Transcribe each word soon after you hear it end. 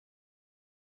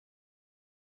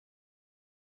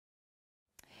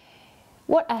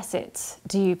What assets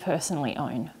do you personally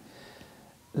own?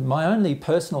 My only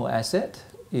personal asset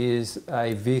is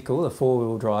a vehicle, a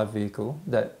four-wheel drive vehicle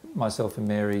that myself and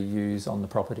Mary use on the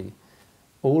property.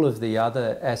 All of the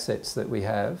other assets that we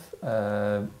have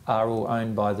are all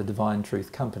owned by the Divine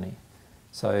Truth Company.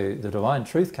 So the Divine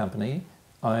Truth Company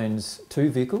owns 2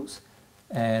 vehicles,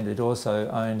 and it also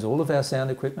owns all of our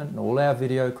sound equipment and all our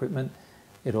video equipment.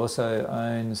 It also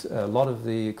owns a lot of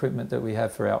the equipment that we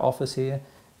have for our office here,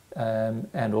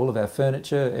 and all of our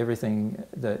furniture, everything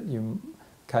that you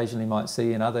occasionally might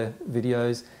see in other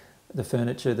videos, the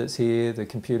furniture that's here, the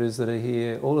computers that are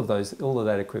here, all of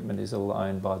that equipment is all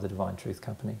owned by the Divine Truth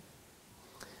Company.